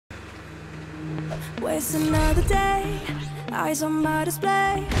waste another day. Eyes on my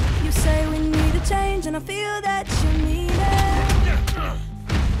display. You say we need a change, and I feel that you mean it.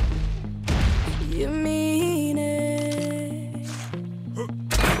 You mean it.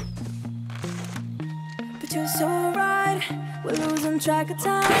 But you're so right, we're losing track of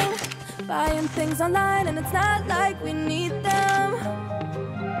time, buying things online, and it's not like we need them.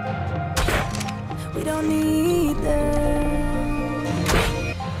 We don't need them.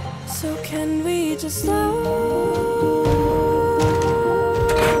 So can we just slow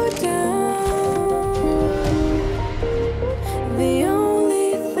down? The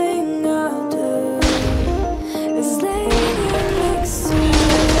only thing I'll do is lay here next to you.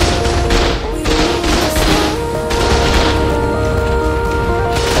 We need to slow down.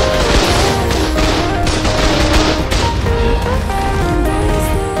 Embrace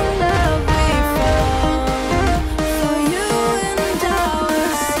the love we found. For you and I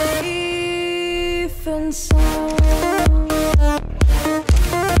were safe and sound.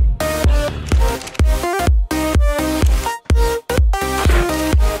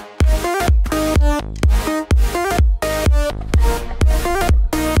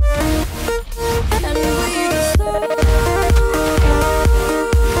 And we just slow down.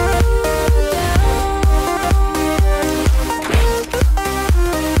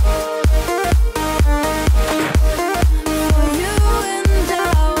 For you and I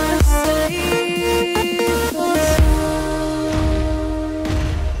were safe and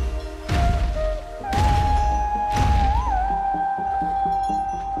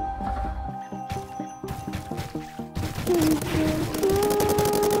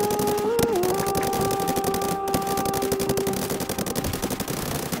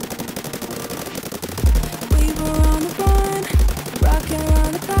we were on the run, rocking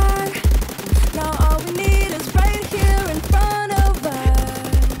around the park. Now all we need is right here in front of us.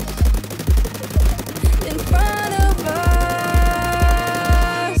 In front of us.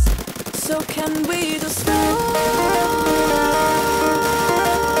 So can we just slow down?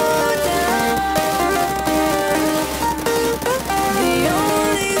 The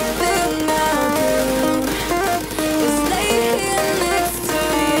only thing I'll do is lay here next to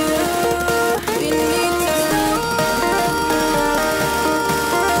you. We need to slow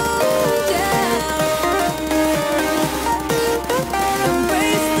down.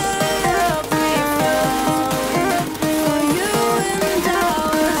 Embrace the love we found. For you and I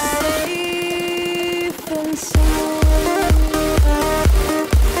were safe and sound.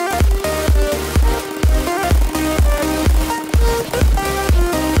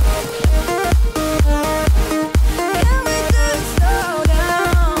 Can we just slow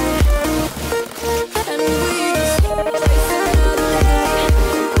down? And we just waste another day.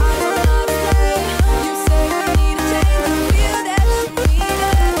 Eyes on our display. You say we need a change, and I feel that you need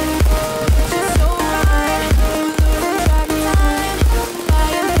it. But you're so right, we're losing track of time,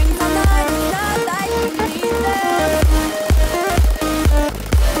 buying things online, it's not like we need them.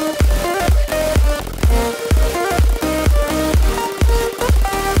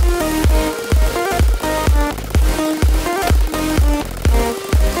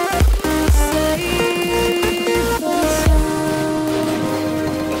 Safe and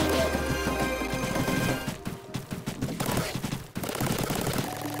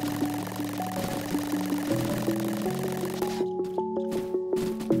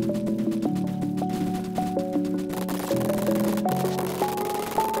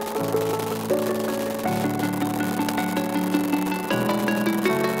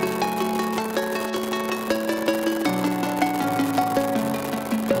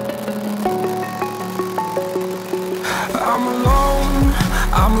I'm alone,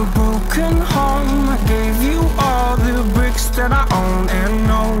 I'm a broken home. I gave you all the bricks that I own and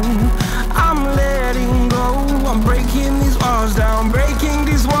know. I'm letting go, I'm breaking these walls down, breaking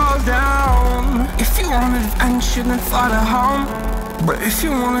these walls down. If you want adventure, then fly to home. But if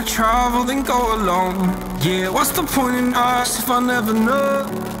you wanna travel, then go alone. Yeah, what's the point in us if I never know?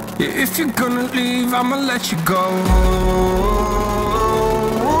 Yeah, if you're gonna leave, I'ma let you go.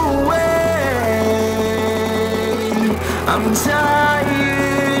 I'm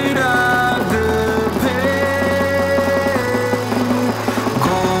tired of the pain.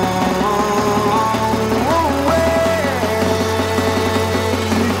 Go away.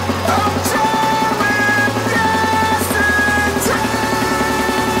 I'm tired of yesterday.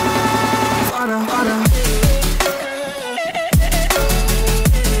 Father, father.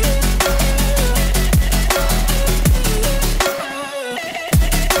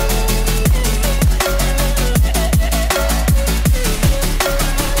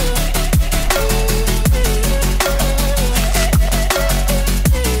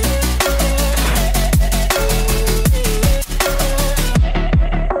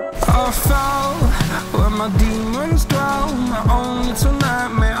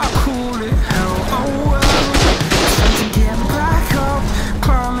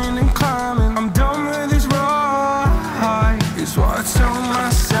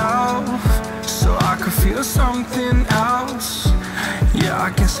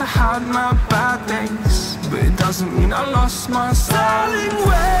 had my bad days, but it doesn't mean I lost my style. Darling,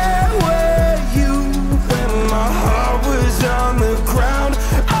 where were you when my heart was on the ground?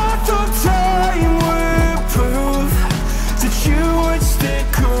 I thought time would prove that you would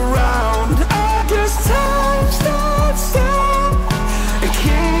stick around. I guess time stood still, a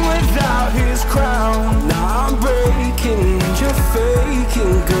king without his crown. Now I'm breaking and you're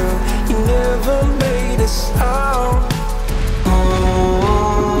faking, girl. You never made a sound.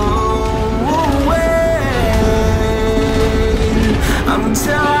 I'm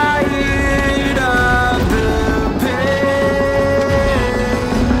tired of the pain.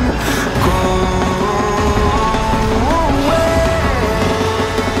 Go away.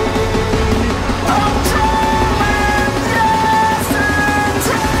 I'm dreaming yesterday.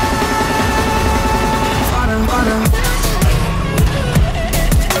 Water.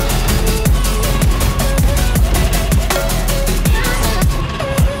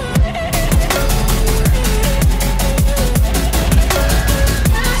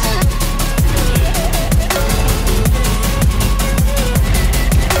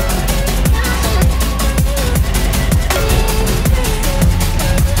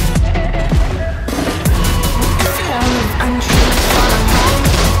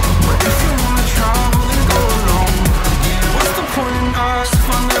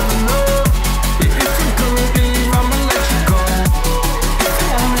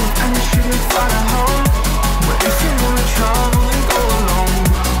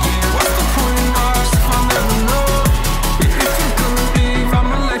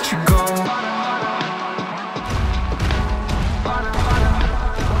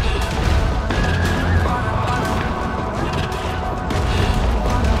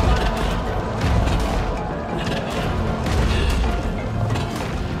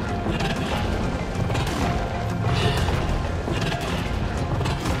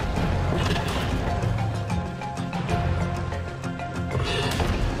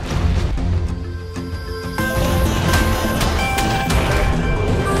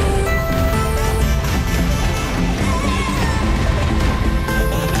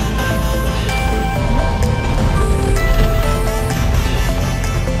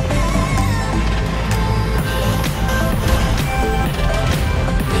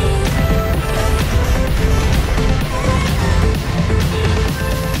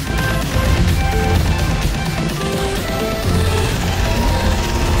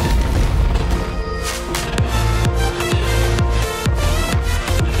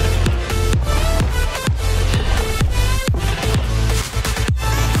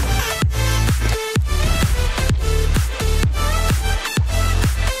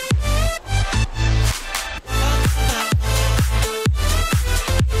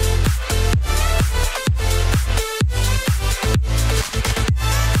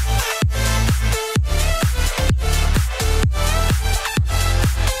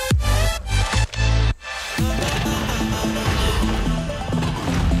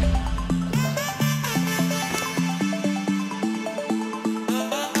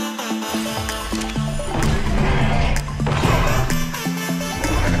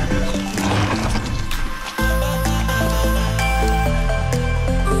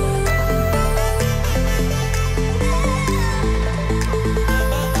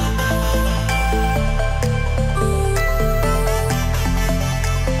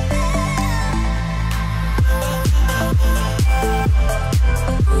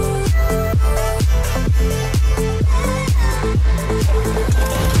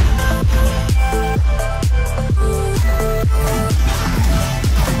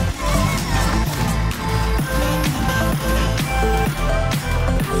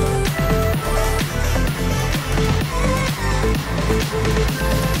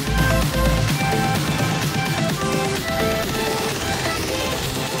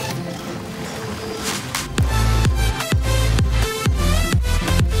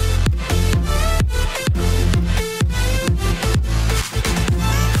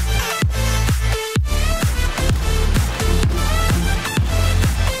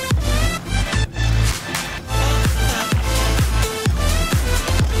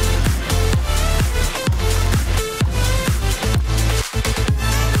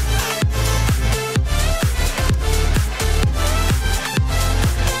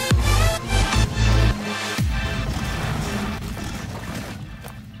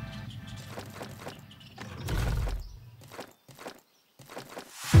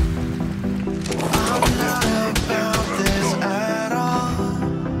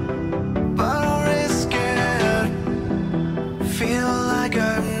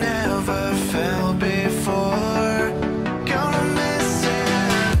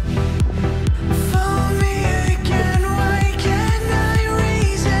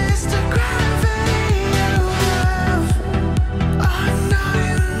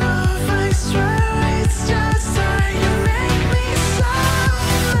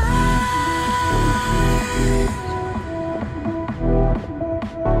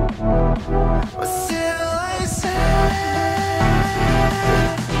 but still I say.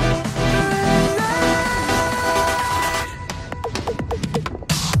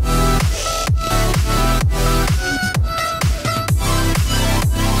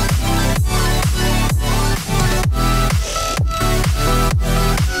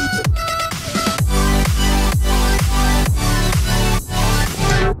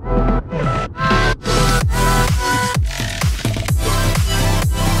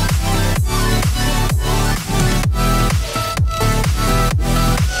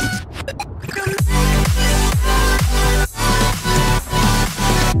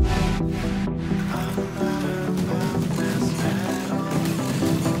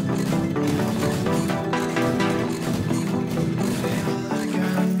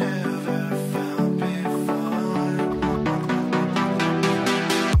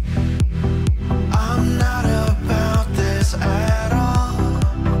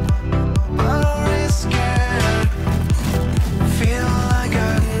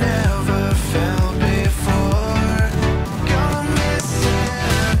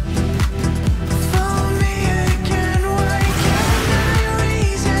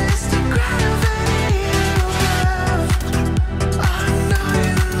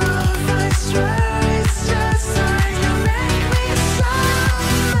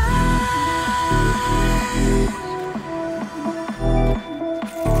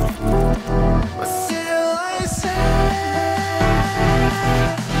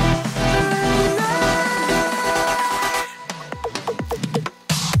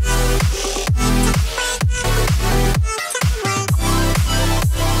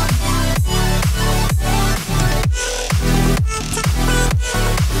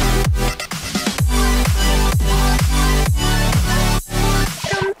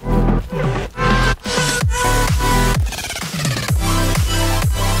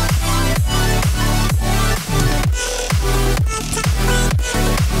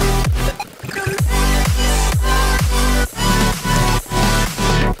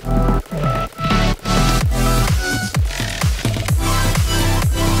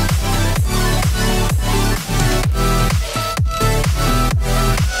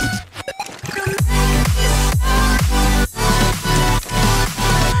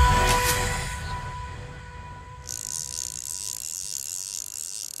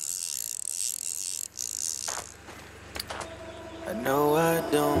 I know I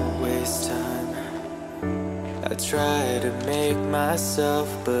don't waste time. I try to make myself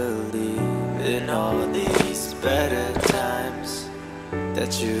believe in all these better times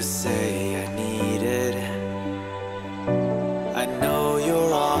that you say I needed. I know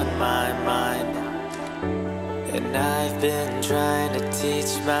you're on my mind, and I've been trying to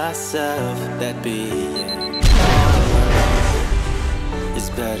teach myself that being all alone is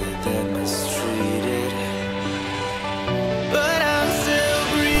better than mistreated. But I'm still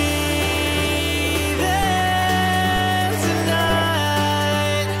breathing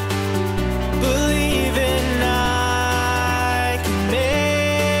tonight, believing I can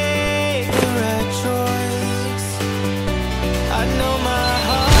make the right choice. I know my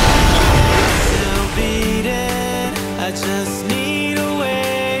heart's still beating. I just need a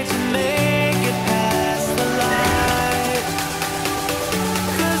way to make it past the light.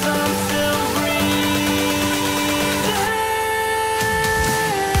 'Cause I'm still breathing.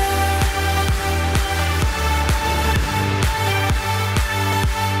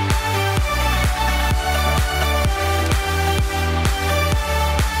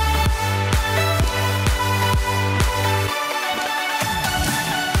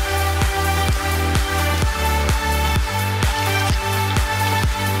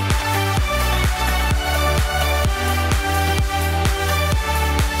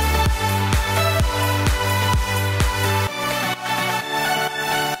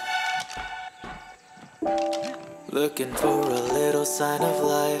 Looking for a little sign of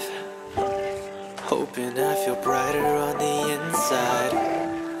life, hoping I feel brighter on the inside.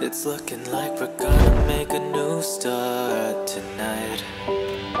 It's looking like we're gonna make a new start tonight.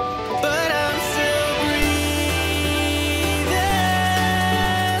 But I'm still breathing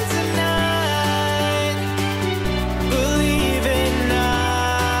tonight, believing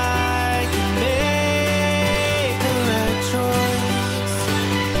I can make the right choice.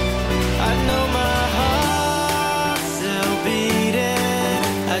 I know my heart's still beating.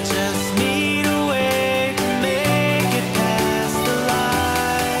 I just need a way to make it past the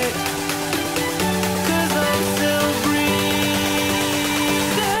light. 'Cause I'm still breathing.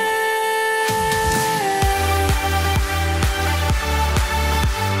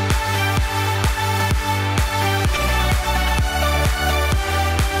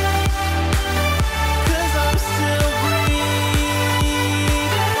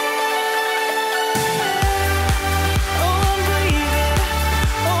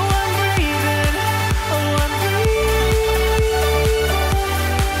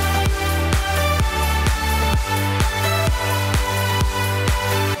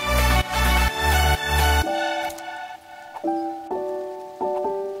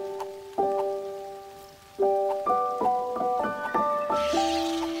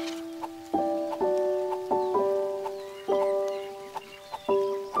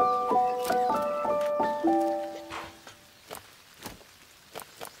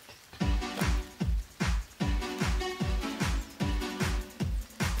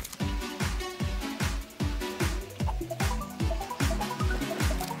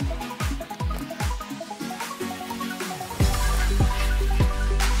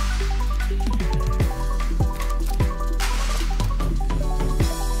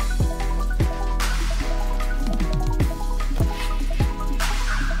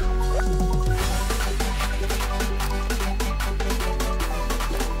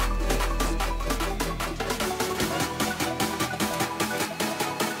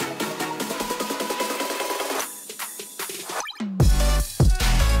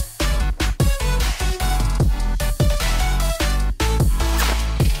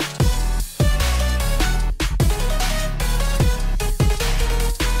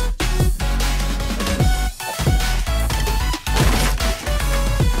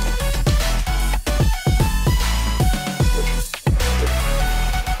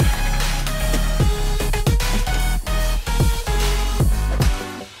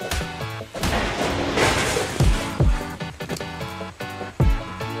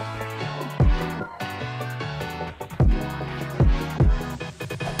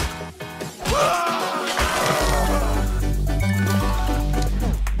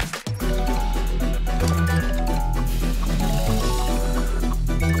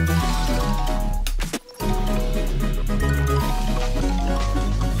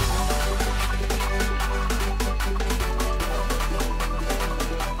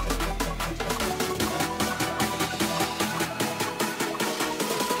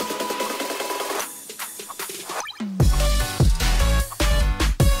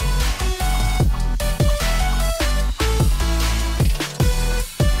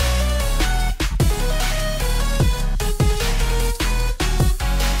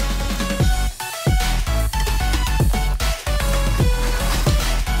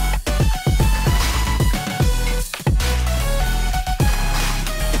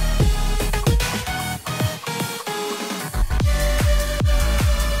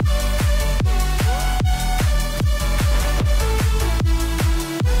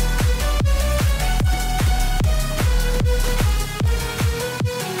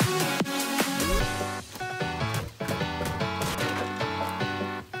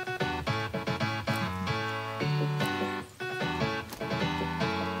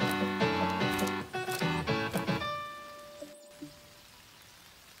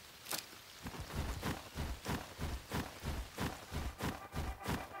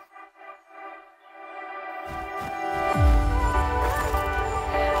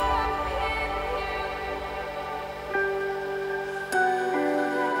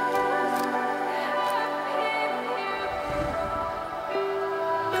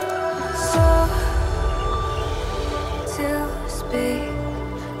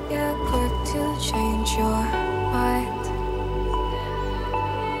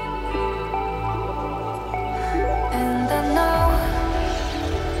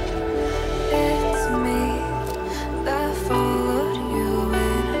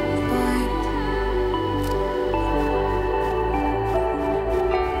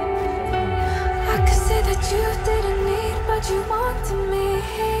 you didn't need, but you wanted me.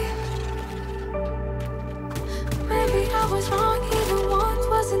 Maybe I was wrong, even want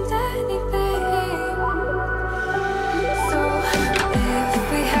wasn't anything. So if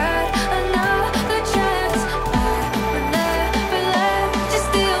we had another chance, I would never let you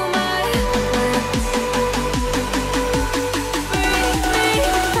steal my plans. Bring me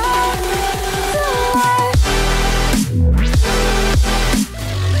back to life.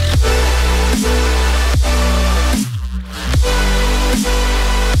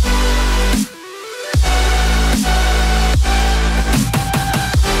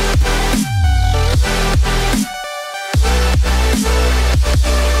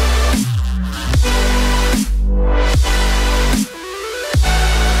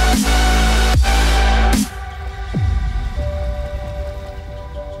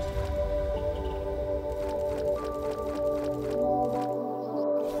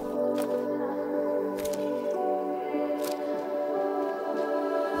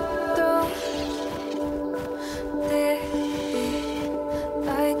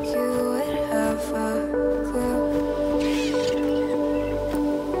 Like you would have a clue.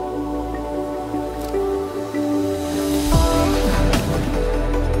 All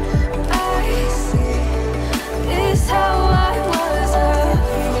I see is how I was a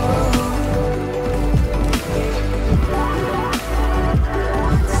fool.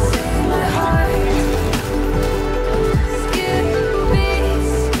 See my heart skip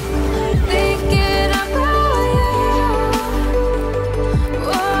beats, thinking about you.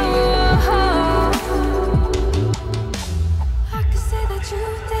 I could say that you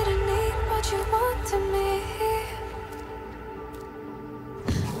didn't need what you wanted me.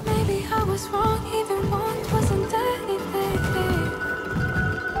 Maybe I was wrong, even want wasn't anything.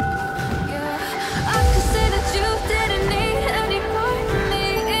 Yeah, I could say that you didn't need any part of me.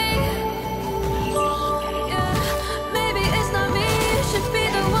 Yeah, maybe it's not me, you should be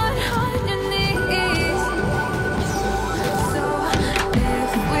the one on your knees. So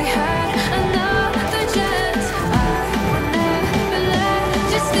if we had another chance, I would never let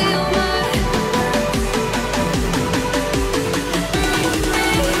you steal my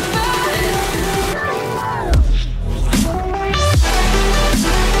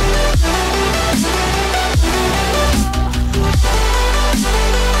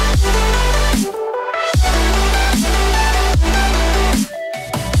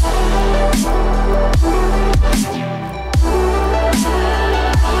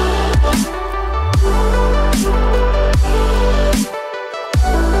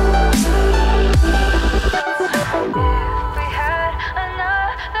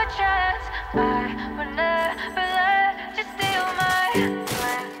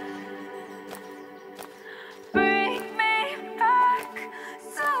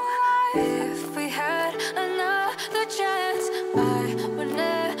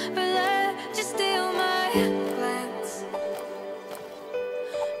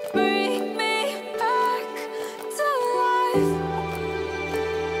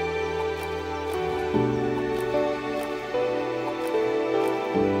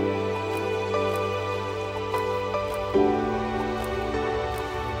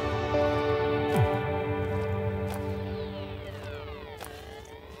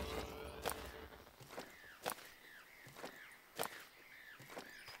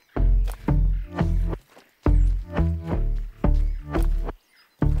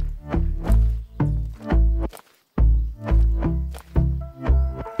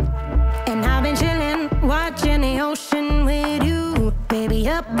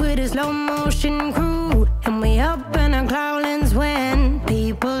with a slow motion crew, and we up in our growlings when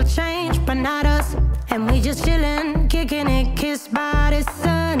people change, but not us. And we just chillin', kicking it, kissed by the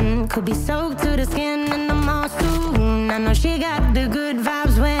sun. Could be soaked to the skin in the mall soon. I know she got the good vibe.